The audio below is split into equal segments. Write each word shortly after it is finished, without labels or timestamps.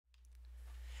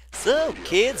So,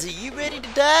 kids, are you ready to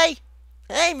die?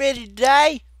 I'm ready to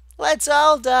die. Let's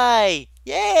all die.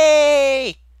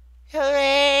 Yay!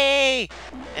 Hooray!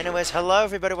 Anyways, hello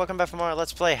everybody, welcome back for more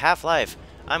Let's Play Half-Life.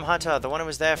 I'm Hunter, the one who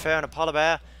was there fair a polar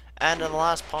bear, and in the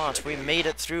last part, we made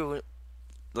it through,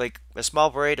 like, a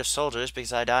small parade of soldiers,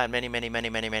 because I died many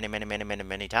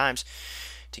times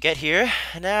to get here.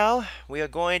 Now, we are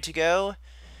going to go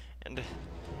and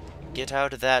get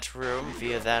out of that room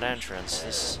via that entrance.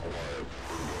 This...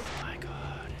 my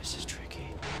god, this is tricky.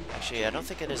 Actually, I don't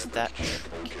think it is that tricky.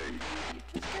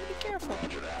 Just gotta be careful.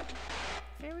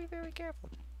 Very, very careful.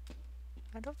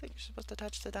 I don't think you're supposed to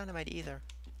touch the dynamite either.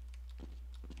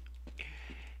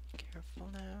 Careful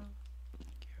now.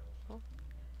 Careful.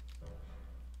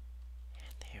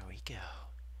 And there we go.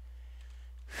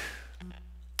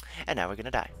 And now we're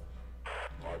gonna die.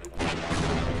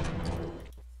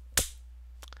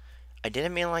 I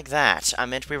didn't mean like that. I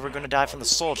meant we were gonna die from the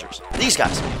soldiers. These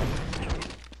guys!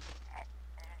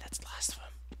 That's the last of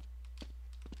them.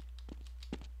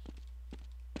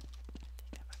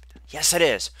 Yes, it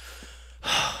is!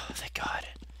 Thank God.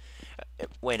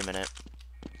 Wait a minute.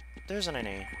 There isn't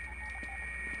any...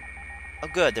 oh,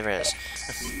 good, there is.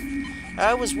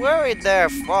 I was worried there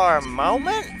for a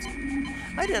moment.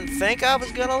 I didn't think I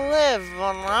was gonna live.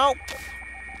 Oh, nope.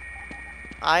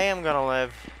 I am gonna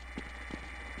live.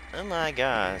 Oh my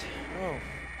god. Oh.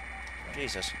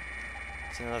 Jesus.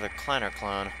 It's another Kleiner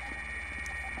clone.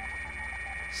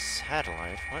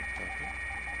 Satellite? What the heck?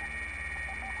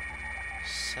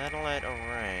 Satellite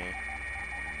array.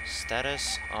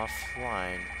 Status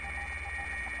offline.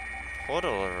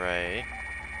 Portal array.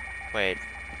 Wait.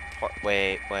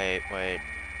 Wait.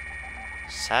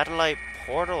 Satellite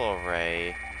portal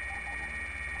array.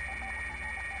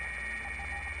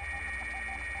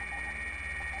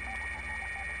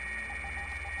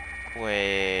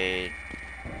 Wait.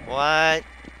 What?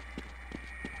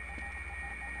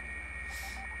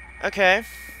 Okay.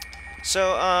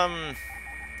 So,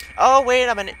 oh, wait,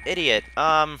 I'm an idiot.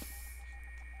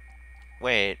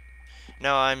 Wait.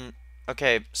 No, I'm...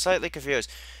 okay, slightly confused.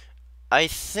 I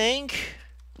think...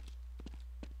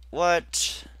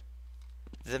 what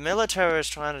the military was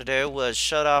trying to do was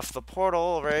shut off the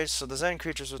portal array so the Zen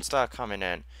creatures would start coming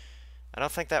in. I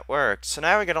don't think that worked. So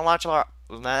now we're gonna launch a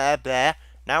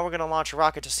now we're gonna launch a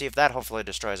rocket to see if that hopefully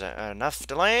destroys it. Enough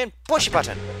delaying. Push a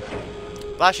button.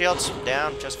 Blast shields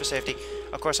down just for safety.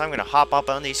 Of course, I'm gonna hop up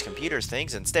on these computers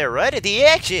things and stare right at the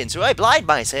action, so I blind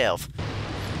myself.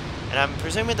 And I'm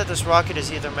presuming that this rocket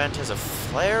is either meant as a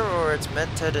flare or it's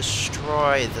meant to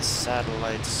destroy the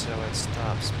satellite so it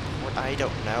stops. I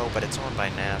don't know, but it's owned by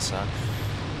NASA.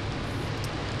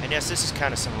 And yes, this is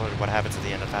kind of similar to what happens at the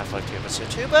end of Half-Life 2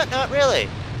 Episode 2, but not really.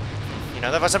 You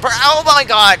know, that wasn't... oh my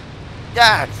god!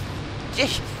 God!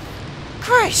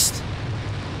 Christ!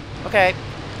 Okay,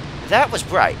 that was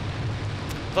bright.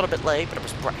 A little bit late, but it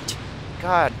was bright.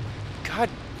 God.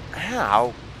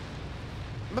 How?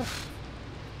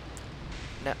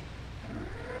 Now,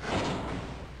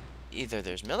 either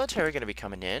there's military gonna be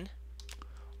coming in,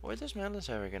 or there's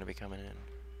military gonna be coming in.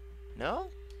 No?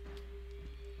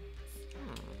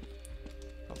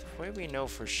 Well, before we know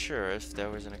for sure if there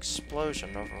was an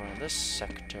explosion over on this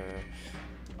sector.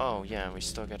 Oh yeah, we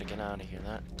still gotta get out of here.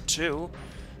 That too.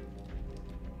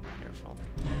 Careful.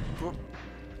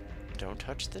 Don't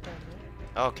touch the dynamite.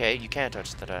 Okay, you can't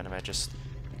touch the dynamite. Just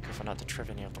be careful not to trip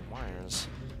any of the wires.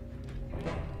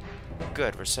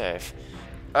 Good, we're safe.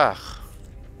 Ugh.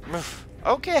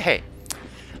 Okay.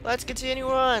 Let's continue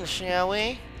on, shall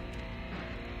we?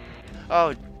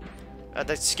 Oh,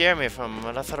 that scared me from a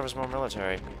moment. I thought it was more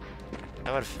military.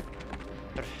 I would've...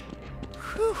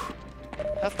 whew.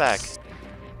 Health back.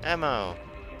 Ammo.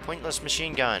 Pointless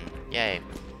machine gun. Yay.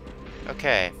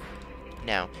 Okay.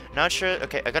 Now, not sure...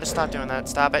 okay, I gotta stop doing that.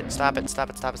 Stop it. Stop it. Stop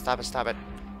it. Stop it. Stop it. Stop it.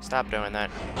 Stop doing that.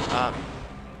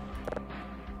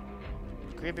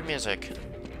 Creepy music.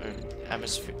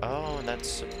 Atmosphere... oh, that's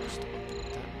supposed to...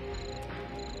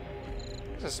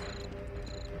 just...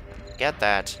 get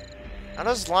that. How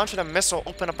does launching a missile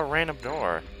open up a random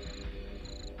door?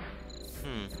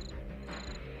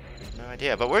 No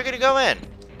idea, but we're gonna go in.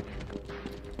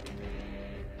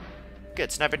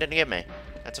 Good, sniper didn't get me.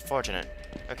 That's unfortunate.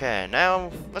 Okay,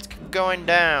 now let's keep going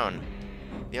down.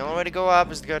 The only way to go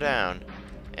up is to go down.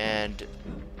 And...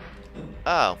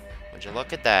 oh, would you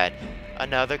look at that?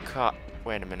 Another car...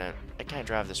 wait a minute. I can't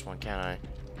drive this one, can I?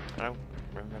 I don't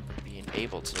remember being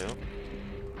able to.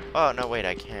 Oh, no, wait,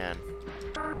 I can.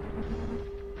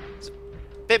 It's a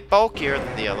bit bulkier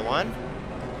than the other one.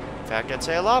 In fact, I'd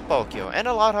say a lot bulkier, and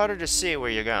a lot harder to see where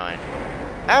you're going.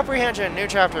 Apprehension, new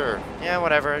chapter. Yeah,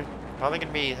 whatever. Probably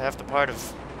gonna be half the part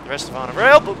of The rest of on a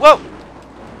rail. Whoa!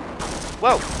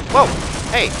 Whoa! Whoa!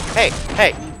 Hey! Hey!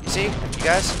 Hey! You see? You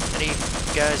guys? Any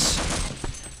you guys?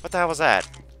 What the hell was that?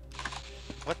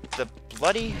 What the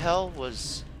bloody hell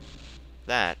was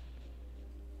that?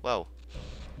 Whoa.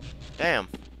 Damn.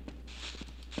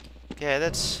 Okay,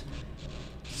 that's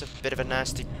a bit of a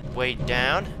nasty way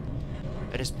down.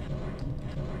 It is.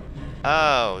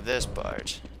 Oh, this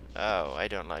part. Oh, I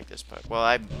don't like this part. Well,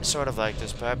 I sort of like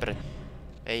this part, but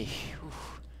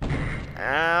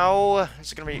ow!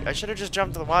 It's gonna be. I should have just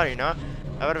jumped to the water, you know.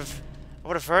 I would have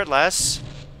hurt less.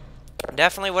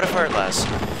 Definitely would have hurt less.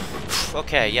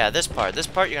 Okay, yeah, this part. This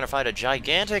part, you're gonna find a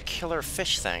gigantic killer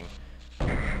fish thing.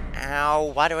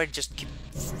 Ow! Why do I just keep?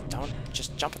 Don't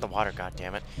just jump in the water,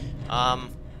 goddammit.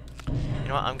 You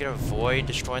know what? I'm gonna avoid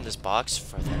destroying this box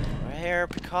for the rare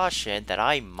precaution that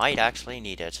I might actually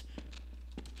need it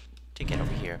to get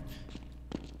over here.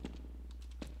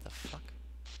 The fuck?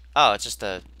 Oh, it's just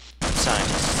a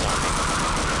scientist zombie.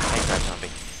 Hate that zombie.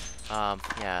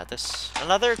 Yeah, this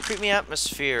another creamy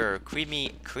atmosphere.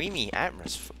 Creamy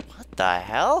atmosphere. What the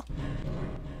hell?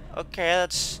 Okay,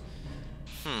 that's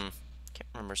can't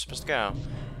remember where it's supposed to go.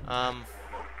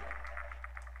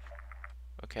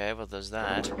 Okay, well there's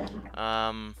that.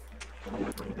 I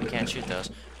can't shoot those.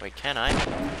 Wait, can I?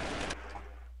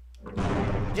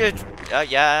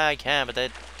 Yeah, I can, but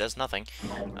that does nothing.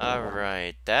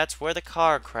 Alright, that's where the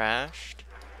car crashed.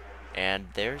 And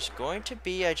there's going to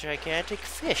be a gigantic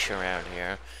fish around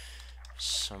here.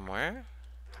 Somewhere.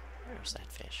 Where's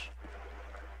that fish?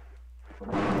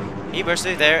 He burst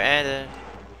through there and,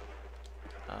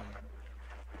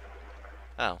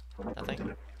 oh,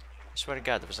 nothing? I swear to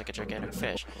God, there was like a gigantic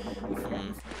fish.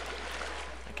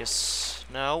 I guess...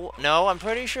 No, I'm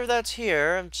pretty sure that's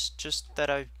here. It's just that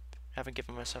I haven't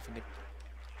given myself a good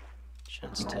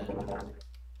chance to...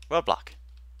 Roadblock.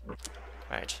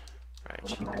 Right.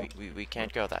 We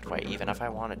can't go that way, even if I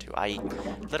wanted to. I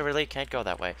literally can't go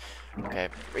that way. Okay,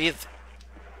 breathe.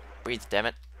 Breathe, damn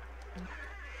it.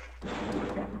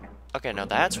 Okay, no,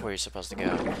 that's where you're supposed to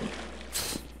go.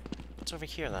 What's over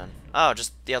here, then? Oh,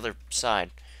 just the other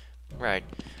side. Right.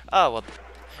 Oh, well...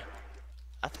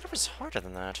 I thought it was harder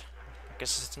than that. I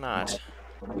guess it's not.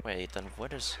 Wait, then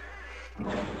what is...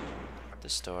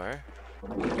 This door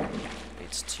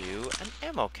leads to an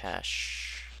ammo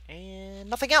cache. And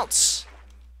nothing else!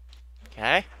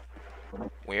 Okay.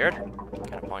 Weird.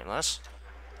 Kind of pointless.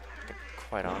 To be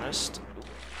quite honest.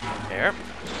 There.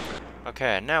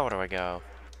 Okay, now where do I go?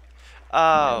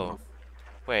 Oh!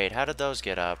 Wait, how did those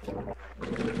get up?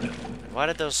 Why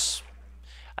did those...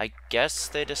 I guess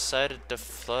they decided to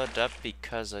flood up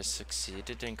because I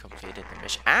succeeded in completing the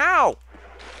mission. Ow!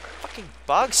 Fucking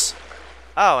bugs!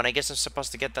 Oh, and I guess I'm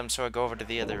supposed to get them so I go over to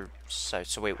the other side.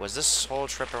 So wait, was this whole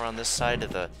trip around this side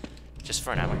of the... Just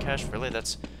for an ammo cache? Really?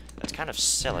 That's kind of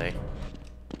silly.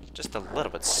 Just a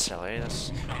little bit silly.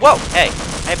 That's... Whoa! Hey!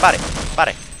 Hey, buddy!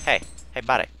 Buddy! Hey! Hey,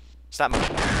 buddy! Stop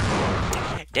moving.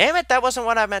 Damn it! That wasn't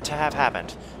what I meant to have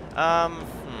happened.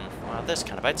 Well, this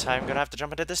kind of bites. I'm gonna have to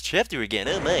jump into this chapter again.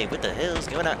 Oh my, what the hell's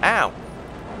going on? Ow!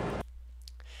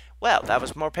 Well, that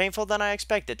was more painful than I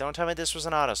expected. Don't tell me this was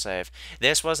an autosave.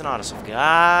 This was an autosave.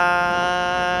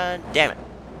 God damn it.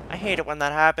 I hate it when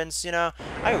that happens, you know.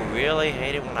 I really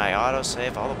hate it when I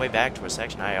autosave all the way back to a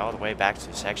section. All the way back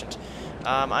to sections.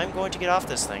 I'm going to get off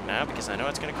this thing now because I know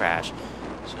it's gonna crash.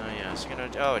 So, yeah, it's gonna...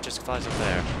 Oh, it just flies up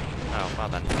there. Oh, well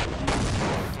then. No,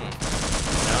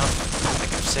 that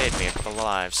could have saved me a couple of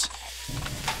lives.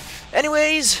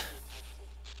 Anyways,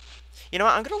 you know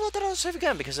what? I'm gonna load that autosave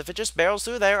again because if it just barrels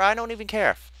through there, I don't even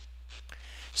care.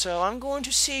 So I'm going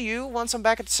to see you once I'm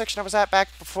back at the section I was at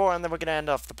back before, and then we're gonna end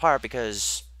off the part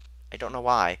because I don't know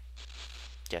why.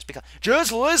 Yes, because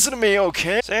just listen to me,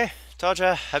 okay? See, told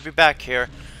ya, I'd be back here.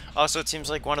 Also, it seems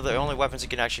like one of the only weapons you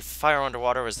can actually fire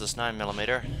underwater is this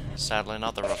 9mm. Sadly,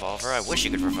 not the revolver. I wish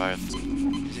you could revive.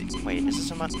 Wait, is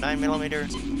this a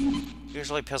 9mm?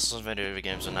 Usually pistols in video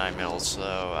games are 9mm,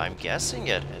 so I'm guessing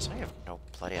it is. I have no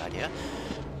bloody idea.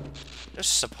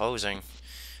 Just supposing.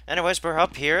 Anyways, we're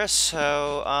up here,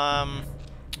 so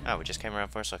oh, we just came around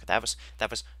for a second. That was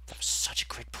such a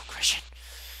great progression.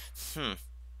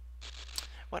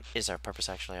 What is our purpose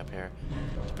actually up here?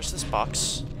 To push this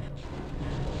box.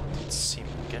 Let's see if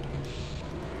we can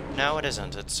get... No, it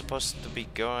isn't. It's supposed to be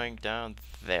going down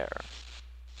there.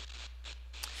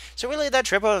 So really, that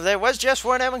trip over there was just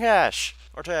for an ammo cache.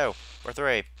 Or 2. Or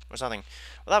 3. Or something.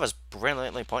 Well, that was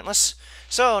brilliantly pointless.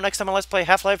 So, next time on Let's Play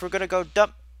Half-Life, we're gonna go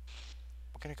dump...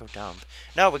 We're gonna go dump.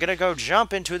 No, we're gonna go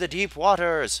jump into the deep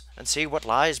waters and see what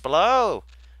lies below.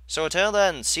 So until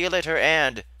then, see you later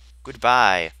and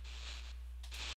goodbye.